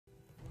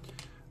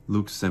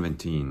Luke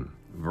 17,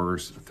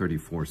 verse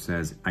 34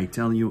 says, I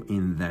tell you,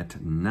 in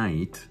that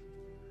night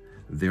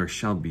there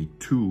shall be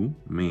two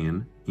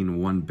men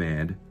in one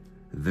bed,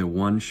 the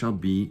one shall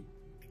be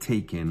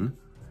taken,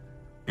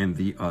 and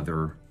the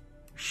other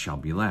shall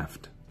be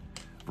left.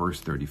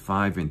 Verse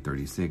 35 and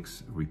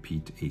 36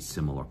 repeat a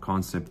similar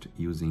concept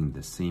using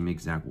the same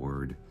exact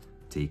word,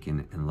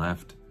 taken and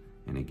left,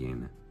 and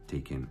again,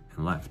 taken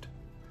and left.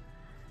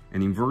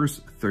 And in verse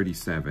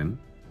 37,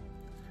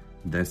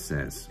 that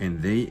says, and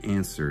they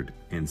answered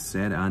and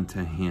said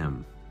unto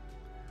him,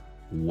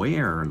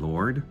 Where,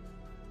 Lord?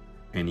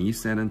 And he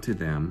said unto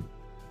them,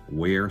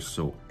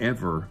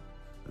 Wheresoever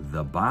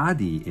the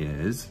body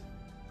is,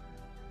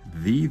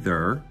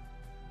 thither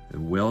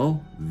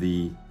will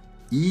the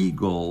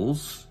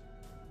eagles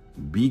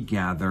be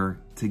gathered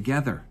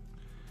together.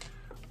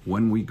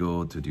 When we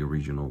go to the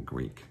original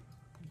Greek,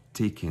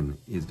 taken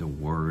is the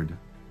word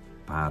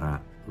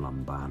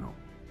paralambano,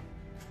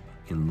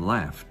 and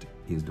left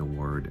is the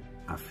word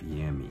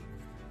aphiemi.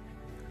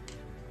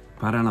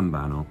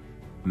 Paralambano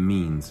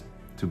means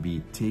to be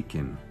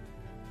taken,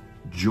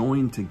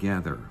 joined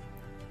together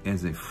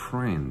as a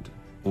friend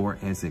or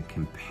as a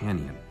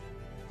companion.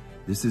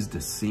 This is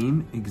the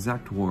same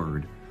exact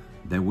word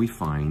that we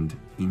find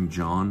in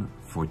John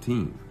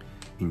 14.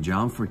 In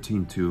John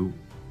 14:2,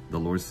 the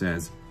Lord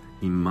says,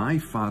 in my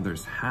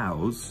Father's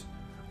house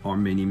are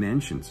many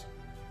mansions.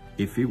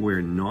 If it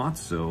were not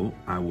so,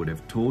 I would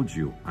have told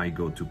you, I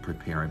go to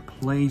prepare a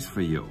place for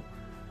you.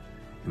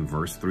 And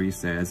verse 3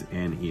 says,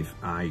 and if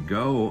I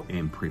go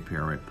and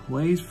prepare a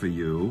place for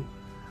you,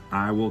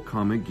 I will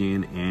come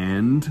again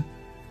and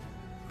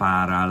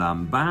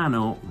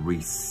paralambano,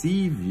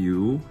 receive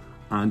you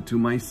unto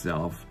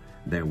myself,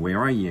 that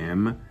where I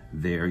am,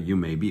 there you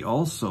may be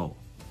also.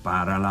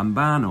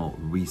 Paralambano,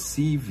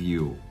 receive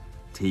you,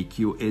 take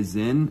you as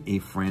in a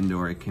friend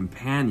or a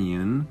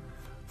companion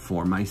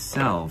for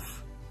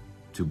myself,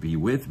 to be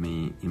with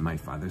me in my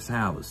Father's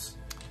house.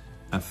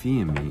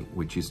 Aphiemi,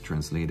 which is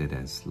translated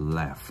as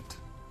left,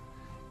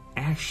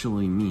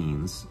 actually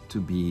means to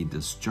be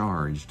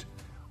discharged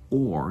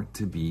or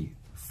to be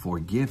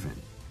forgiven.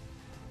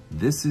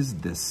 This is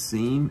the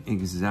same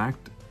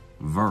exact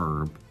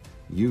verb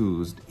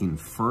used in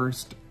 1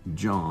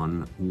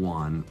 John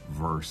 1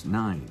 verse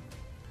 9.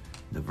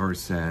 The verse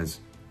says,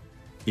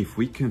 if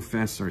we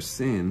confess our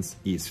sins,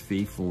 he is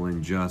faithful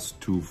and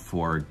just to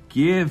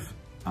forgive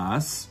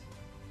us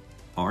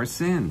our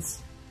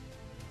sins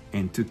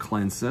and to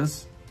cleanse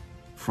us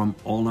from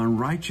all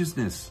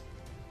unrighteousness.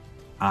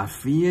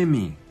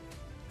 Aphiemi,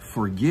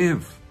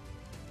 forgive.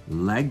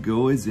 Let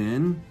go is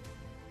in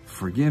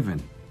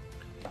forgiven.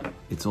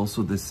 It's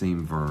also the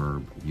same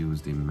verb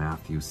used in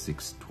Matthew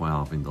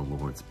 6:12 in the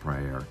Lord's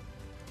Prayer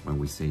when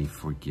we say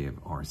forgive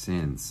our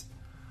sins,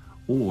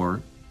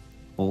 or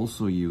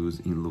also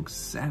used in Luke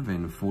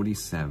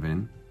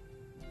 7:47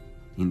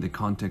 in the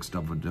context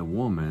of the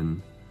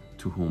woman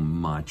to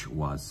whom much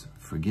was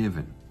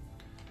forgiven.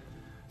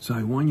 So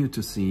I want you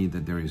to see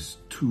that there is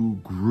two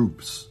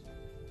groups,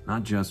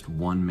 not just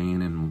one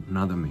man and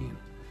another man,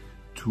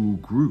 two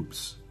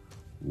groups.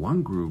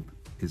 One group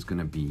is going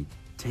to be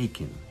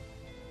taken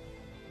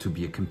to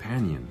be a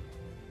companion,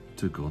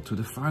 to go to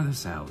the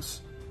Father's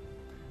house.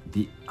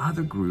 The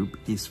other group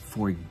is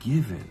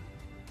forgiven,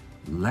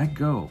 let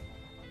go,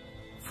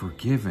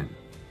 forgiven.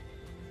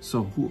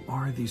 So who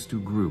are these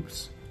two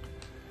groups?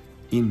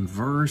 In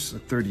verse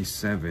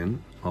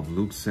 37 of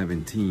Luke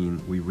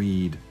 17, we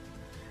read,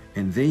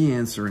 and they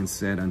answered and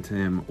said unto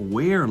him,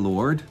 where,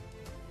 Lord?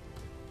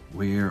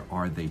 Where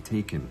are they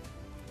taken?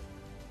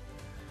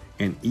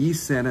 And he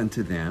said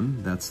unto them,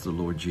 that's the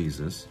Lord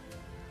Jesus,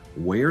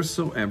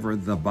 wheresoever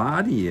the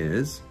body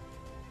is,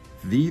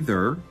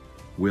 thither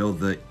will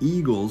the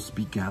eagles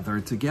be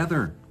gathered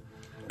together.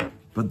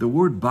 But the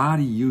word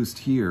body used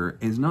here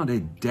is not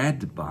a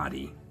dead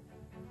body.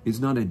 It's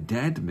not a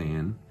dead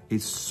man,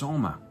 it's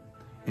soma.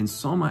 And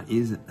soma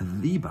is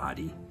the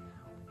body,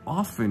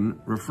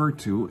 often referred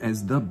to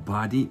as the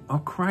body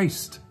of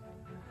Christ.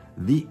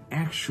 The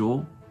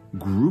actual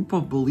group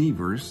of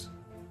believers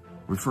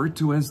referred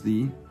to as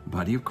the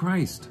body of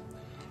Christ.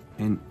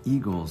 And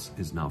eagles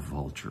is not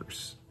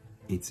vultures,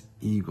 it's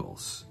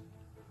eagles.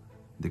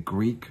 The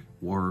Greek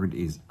word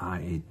is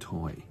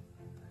aetoi.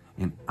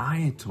 And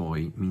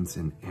aetoi means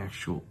an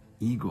actual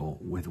eagle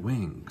with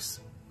wings.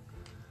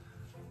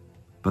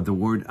 But the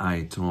word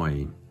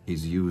aetoi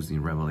is used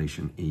in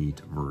Revelation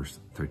 8 verse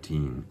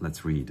 13.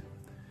 Let's read.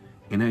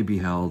 And I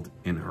beheld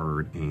and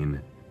heard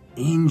an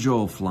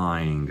angel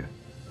flying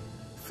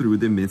through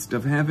the midst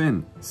of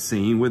heaven,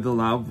 saying with a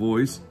loud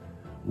voice,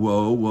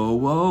 woe, woe,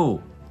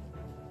 woe.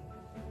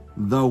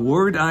 The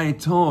word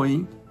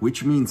aetoi,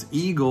 which means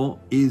eagle,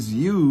 is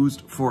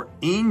used for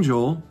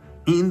angel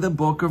in the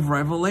book of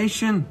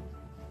Revelation,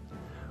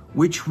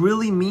 which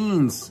really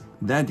means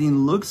that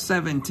in Luke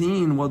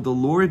 17, what the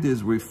Lord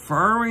is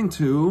referring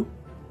to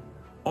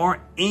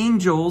are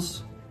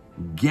angels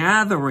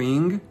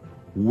gathering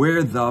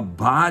where the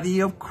body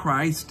of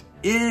Christ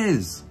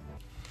is.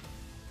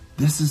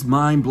 This is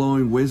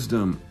mind-blowing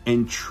wisdom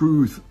and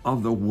truth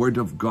of the Word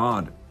of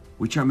God.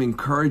 which I'm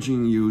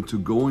encouraging you to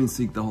go and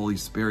seek the Holy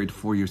Spirit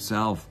for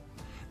yourself.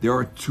 There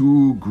are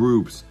two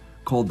groups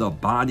called the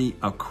body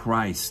of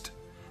Christ.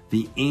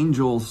 The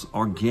angels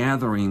are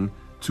gathering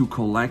to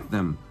collect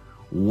them.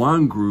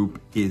 One group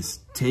is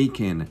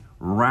taken,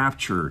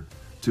 raptured,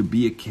 to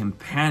be a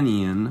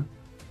companion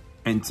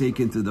and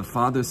taken to the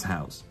Father's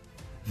house.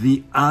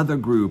 The other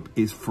group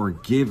is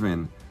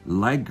forgiven,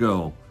 let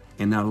go,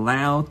 and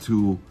allowed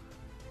to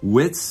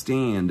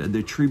withstand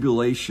the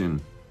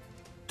tribulation,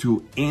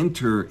 to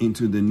enter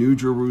into the New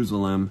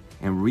Jerusalem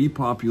and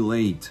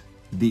repopulate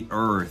the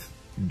earth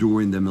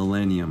during the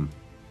millennium.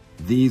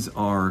 These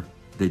are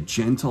the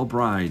gentle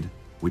bride,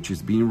 which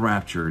is being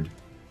raptured,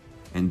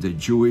 and the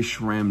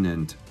Jewish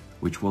remnant,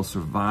 which will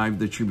survive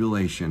the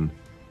tribulation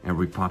and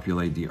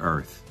repopulate the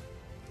earth.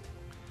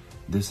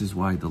 This is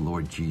why the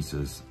Lord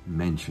Jesus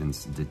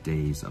mentions the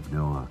days of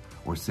Noah,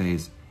 or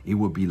says it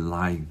will be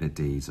like the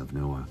days of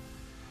Noah,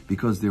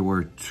 because there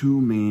were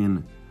two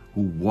men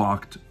who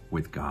walked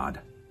with God.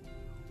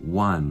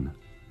 One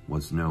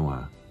was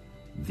Noah,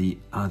 the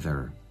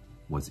other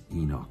was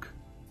Enoch.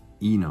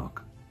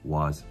 Enoch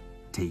was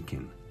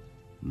taken.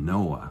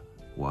 Noah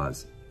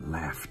was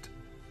left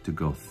to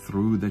go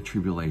through the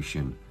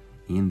tribulation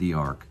in the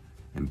ark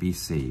and be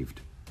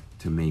saved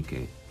to make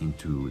it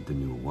into the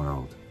new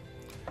world.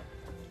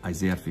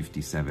 Isaiah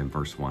 57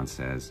 verse 1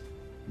 says,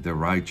 "The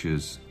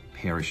righteous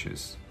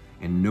perishes,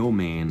 and no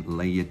man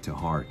lay it to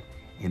heart,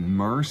 and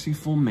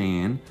merciful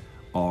men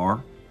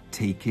are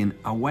taken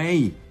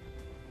away.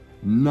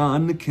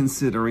 None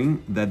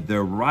considering that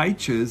the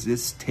righteous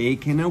is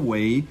taken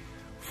away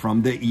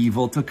from the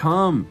evil to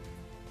come."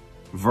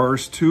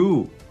 Verse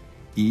 2,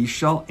 "Ye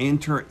shall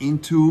enter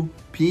into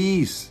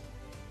peace.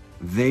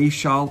 They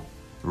shall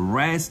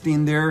rest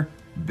in their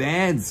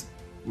beds."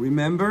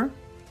 Remember,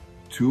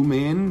 two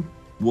men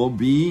will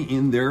be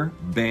in their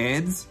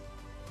beds,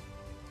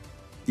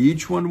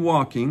 each one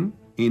walking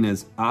in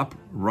his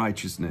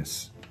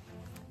uprightness.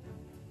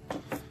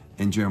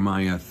 In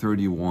Jeremiah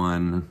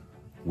 31,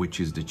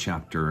 which is the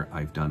chapter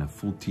I've done a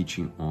full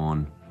teaching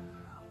on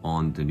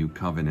the new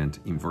covenant,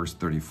 in verse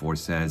 34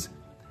 says,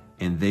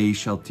 "And they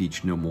shall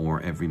teach no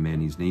more every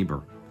man his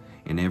neighbor,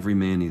 and every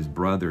man his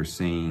brother,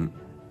 saying,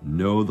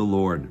 Know the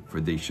Lord, for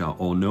they shall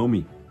all know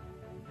me,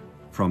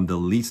 from the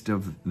least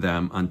of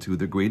them unto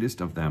the greatest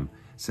of them,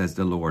 says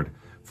the Lord.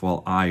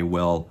 For I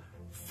will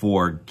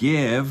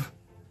forgive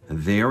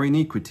their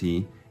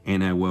iniquity,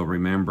 and I will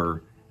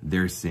remember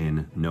their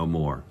sin no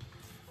more."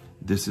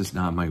 This is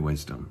not my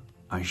wisdom.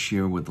 I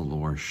share what the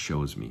Lord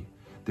shows me.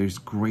 There's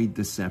great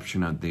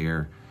deception out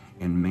there,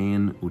 and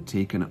men who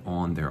taken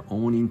on their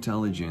own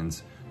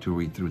intelligence to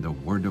read through the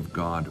Word of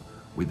God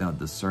without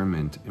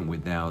discernment and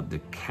without the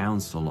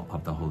counsel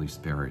of the Holy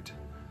Spirit.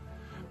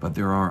 But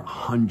there are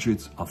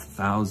hundreds of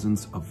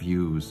thousands of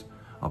views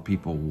of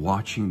people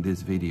watching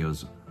these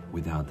videos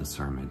without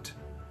discernment.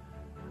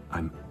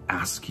 I'm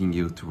asking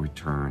you to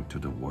return to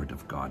the Word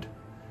of God,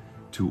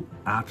 to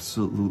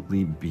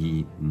absolutely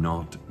be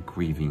not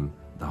grieving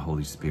the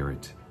Holy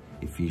Spirit.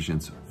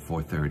 Ephesians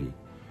 4:30,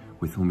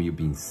 with whom you've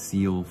been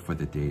sealed for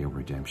the day of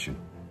redemption.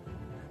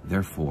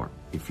 Therefore,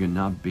 if you're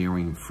not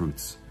bearing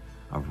fruits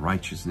of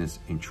righteousness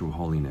and true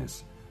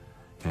holiness,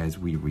 as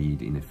we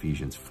read in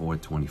Ephesians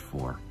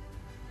 4:24,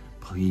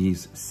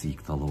 please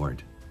seek the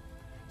Lord.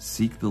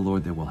 Seek the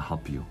Lord that will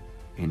help you,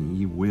 and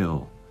He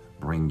will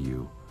bring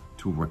you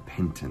to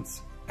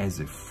repentance as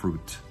a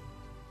fruit,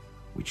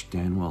 which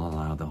then will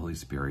allow the Holy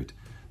Spirit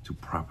to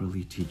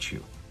properly teach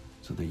you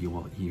so that you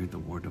will hear the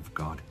Word of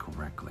God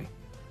correctly.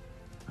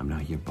 I'm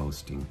not here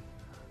boasting.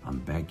 I'm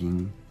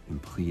begging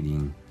and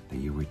pleading that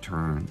you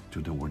return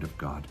to the Word of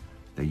God,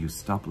 that you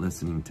stop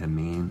listening to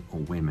men or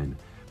women,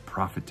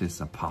 prophetess,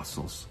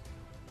 apostles,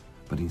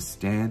 but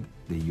instead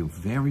that you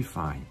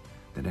verify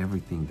that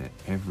everything that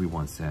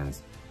everyone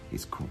says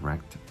is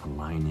correct,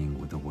 aligning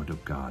with the Word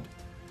of God,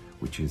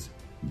 which is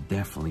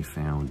definitely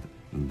found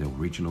in the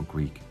original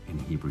Greek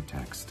and Hebrew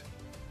text.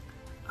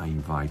 I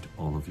invite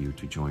all of you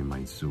to join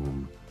my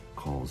Zoom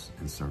calls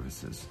and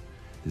services.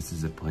 This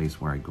is a place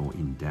where I go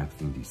in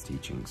depth in these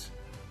teachings.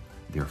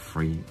 They're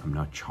free. I'm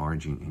not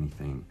charging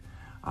anything.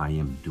 I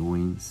am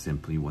doing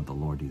simply what the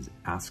Lord is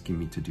asking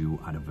me to do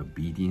out of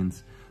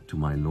obedience to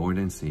my Lord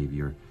and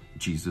Savior,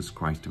 Jesus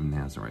Christ of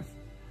Nazareth.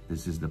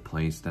 This is the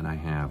place that I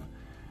have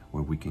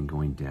where we can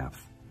go in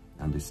depth,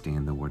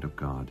 understand the Word of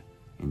God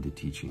and the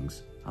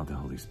teachings of the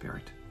Holy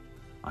Spirit.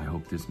 I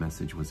hope this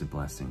message was a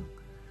blessing.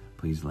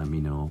 Please let me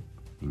know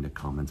in the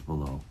comments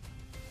below.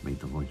 May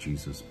the Lord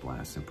Jesus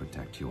bless and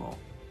protect you all.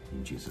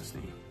 In Jesus'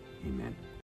 name, amen.